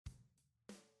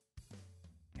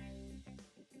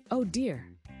Oh dear.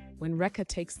 When Rekha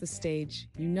takes the stage,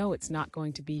 you know it's not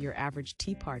going to be your average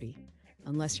tea party,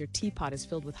 unless your teapot is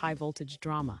filled with high-voltage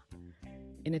drama.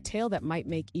 In a tale that might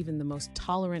make even the most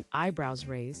tolerant eyebrows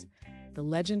raise, the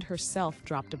legend herself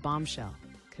dropped a bombshell,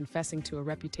 confessing to a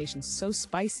reputation so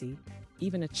spicy,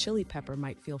 even a chili pepper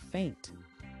might feel faint.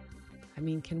 I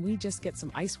mean, can we just get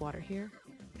some ice water here?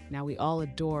 Now, we all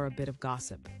adore a bit of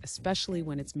gossip, especially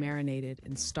when it's marinated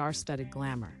in star-studded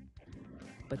glamour.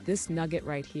 But this nugget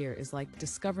right here is like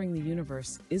discovering the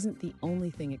universe isn't the only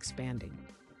thing expanding.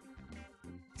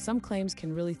 Some claims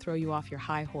can really throw you off your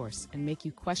high horse and make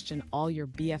you question all your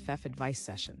BFF advice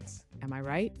sessions. Am I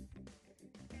right?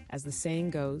 As the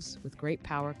saying goes, with great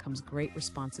power comes great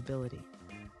responsibility.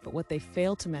 But what they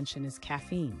fail to mention is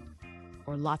caffeine,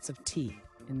 or lots of tea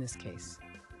in this case.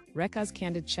 Rekha's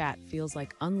candid chat feels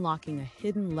like unlocking a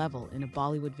hidden level in a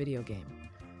Bollywood video game.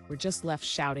 We're just left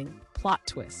shouting, "Plot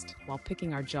twist," while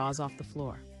picking our jaws off the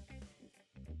floor.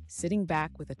 Sitting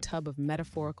back with a tub of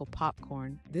metaphorical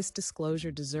popcorn, this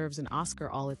disclosure deserves an Oscar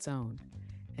all its own.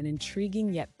 An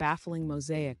intriguing yet baffling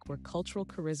mosaic where cultural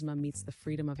charisma meets the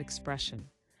freedom of expression.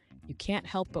 You can't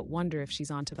help but wonder if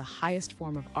she's onto the highest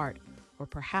form of art, or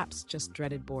perhaps just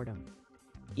dreaded boredom.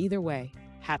 Either way,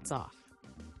 hats off.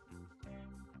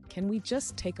 Can we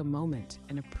just take a moment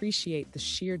and appreciate the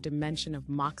sheer dimension of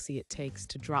moxie it takes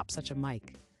to drop such a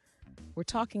mic? We're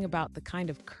talking about the kind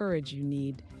of courage you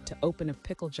need to open a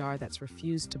pickle jar that's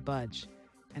refused to budge.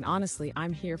 And honestly,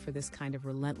 I'm here for this kind of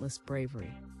relentless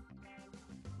bravery.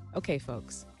 Okay,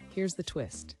 folks, here's the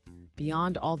twist.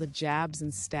 Beyond all the jabs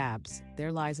and stabs,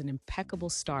 there lies an impeccable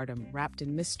stardom wrapped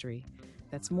in mystery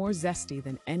that's more zesty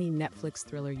than any Netflix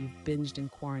thriller you've binged in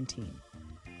quarantine.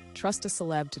 Trust a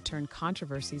celeb to turn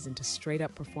controversies into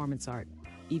straight-up performance art.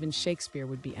 Even Shakespeare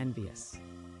would be envious.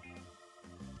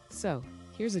 So,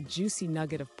 here's a juicy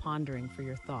nugget of pondering for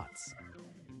your thoughts.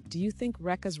 Do you think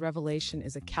Rekha's revelation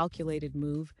is a calculated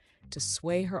move to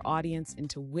sway her audience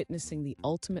into witnessing the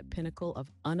ultimate pinnacle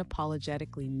of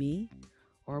unapologetically me?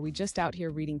 Or are we just out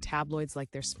here reading tabloids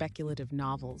like they're speculative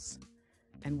novels?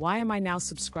 And why am I now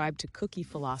subscribed to cookie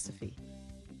philosophy?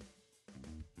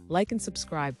 Like and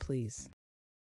subscribe, please.